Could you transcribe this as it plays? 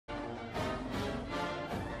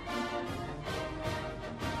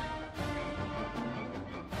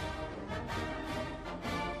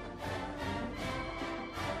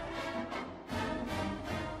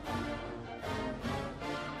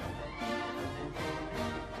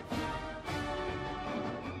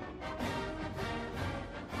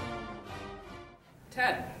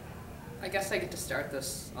Ted, I guess I get to start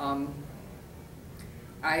this.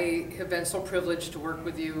 I have been so privileged to work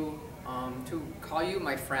with you, to call you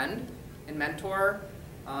my friend and mentor.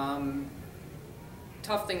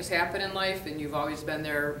 Tough things happen in life, and you've always been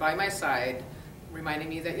there by my side, reminding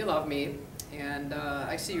me that you love me. And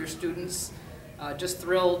I see your students just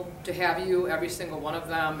thrilled to have you, every single one of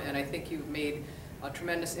them, and I think you've made a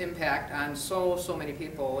tremendous impact on so many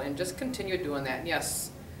people, and just continue doing that. And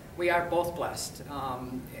yes, we are both blessed,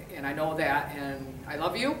 and I know that, and I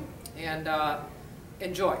love you, and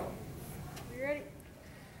enjoy. Are you ready?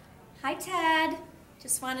 Hi, Ted.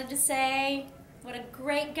 Just wanted to say what a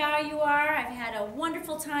great guy you are. I've had a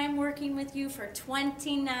wonderful time working with you for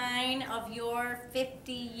 29 of your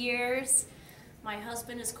 50 years. My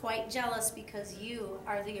husband is quite jealous because you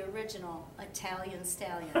are the original Italian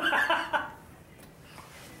stallion. Are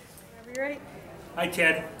you ready? Hi,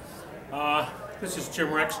 Ted. This is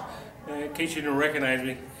Jim Rex. In case you didn't recognize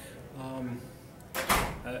me,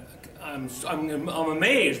 I'm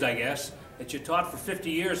amazed, I guess, that you taught for 50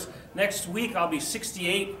 years. Next week I'll be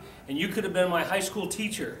 68, and you could have been my high school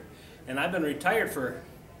teacher. And I've been retired for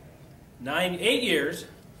 8 years.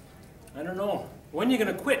 I don't know. When are you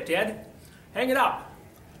going to quit, Ted? Hang it up.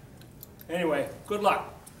 Anyway, good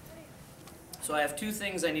luck. So I have 2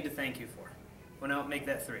 things I need to thank you for. Well, now make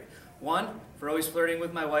that 3. 1, for always flirting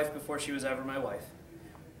with my wife before she was ever my wife.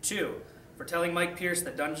 2, for telling Mike Pierce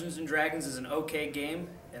that Dungeons & Dragons is an okay game,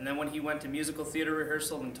 and then when he went to musical theater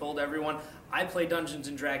rehearsal and told everyone, I play Dungeons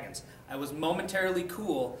 & Dragons. I was momentarily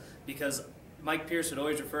cool because Mike Pierce would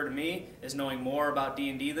always refer to me as knowing more about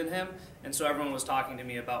D&D than him, and so everyone was talking to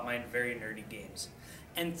me about my very nerdy games.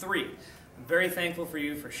 And 3, I'm very thankful for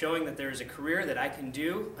you for showing that there is a career that I can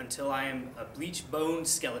do until I am a bleach-boned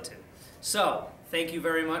skeleton. So, thank you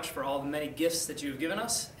very much for all the many gifts that you've given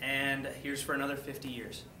us, and here's for another 50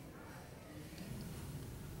 years.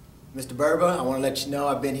 Mr. Burba, I want to let you know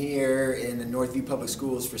I've been here in the Northview Public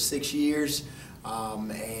Schools for 6 years,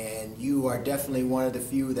 and you are definitely one of the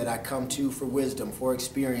few that I come to for wisdom, for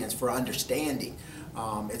experience, for understanding.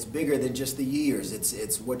 It's bigger than just the years.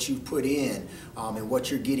 It's what you've put in and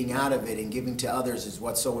what you're getting out of it and giving to others is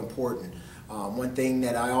what's so important. One thing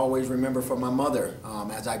that I always remember from my mother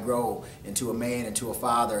as I grow into a man, into a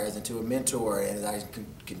father, as into a mentor, and as I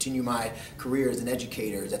continue my career as an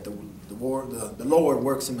educator, is that the Lord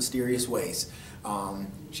works in mysterious ways.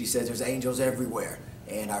 She says there's angels everywhere,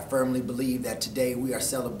 and I firmly believe that today we are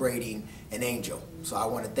celebrating an angel. So I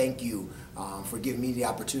want to thank you for giving me the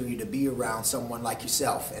opportunity to be around someone like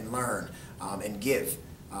yourself and learn and give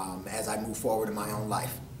as I move forward in my own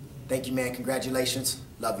life. Thank you, man. Congratulations.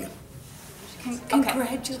 Love you.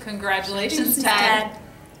 Congratulations, Ted.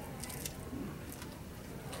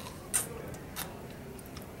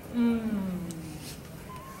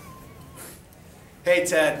 Hey,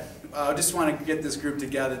 Ted. I just want to get this group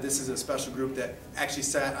together. This is a special group that actually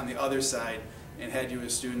sat on the other side and had you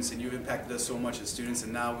as students, and you've impacted us so much as students,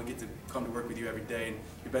 and now we get to come to work with you every day. And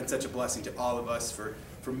you've been such a blessing to all of us for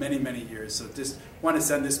many, many years. So just want to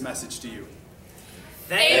send this message to you.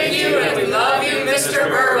 Thank you, and we love you, Mr.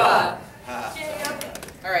 Burba.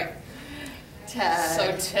 All right.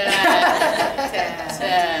 Ted. So Ted.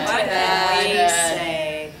 What did we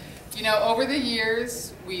say? You know, over the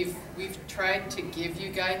years, we've tried to give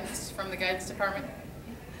you guidance from the guidance department,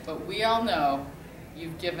 but we all know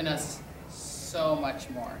you've given us so much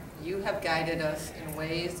more. You have guided us in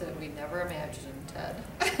ways that we never imagined, Ted.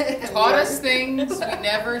 Taught us things we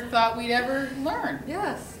never thought we'd ever learn.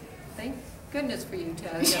 Yes. Thank goodness for you,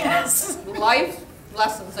 Ted. Yes. Life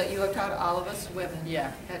lessons that you have taught all of us women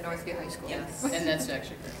at Northview High School. Yes. And that's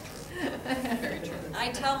actually great. Very true.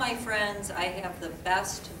 I tell my friends I have the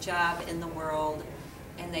best job in the world,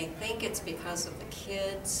 and they think it's because of the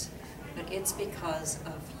kids, but it's because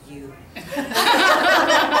of you.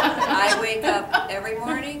 I wake up every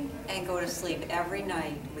morning and go to sleep every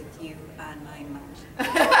night with you on my mind.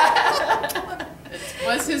 It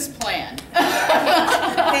was his plan.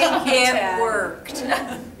 Thank you, it worked.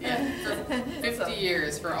 Yeah, for 50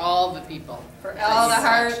 years, for all the people. For all the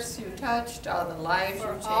hearts you touched, all the lives you've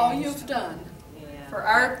changed. For all you've done. Yeah.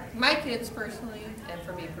 For my kids personally, and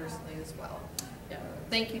for me personally as well. Yeah.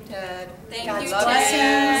 Thank you, Ted. Thank God you, love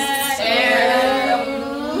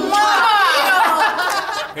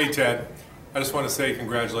Hey, Ted. I just want to say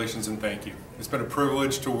congratulations and thank you. It's been a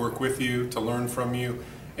privilege to work with you, to learn from you,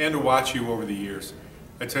 and to watch you over the years.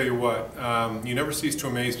 I tell you what, you never cease to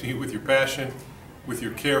amaze me with your passion, with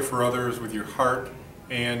your care for others, with your heart,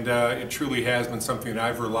 And it truly has been something that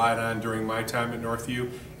I've relied on during my time at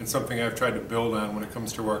Northview and something I've tried to build on when it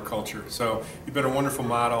comes to our culture. So you've been a wonderful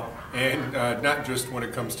model, and not just when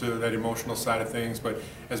it comes to that emotional side of things, but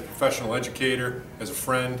as a professional educator, as a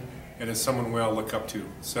friend, and as someone we all look up to.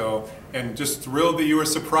 So, and just thrilled that you were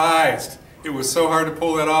surprised. It was so hard to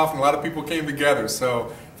pull that off, and a lot of people came together.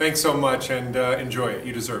 So thanks so much, and enjoy it.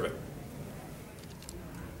 You deserve it.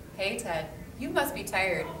 Hey Ted, you must be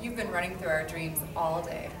tired. You've been running through our dreams all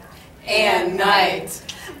day. And night.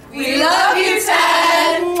 We love you,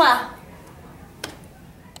 Ted! Mwah.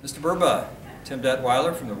 Mr. Burba, Tim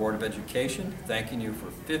Detweiler from the Board of Education, thanking you for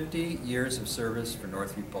 50 years of service for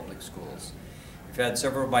Northview Public Schools. We've had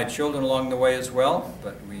several of my children along the way as well,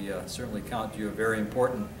 but we certainly count you a very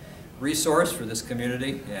important resource for this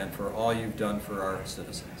community and for all you've done for our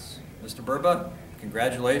citizens. Mr. Burba,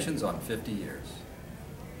 congratulations on 50 years.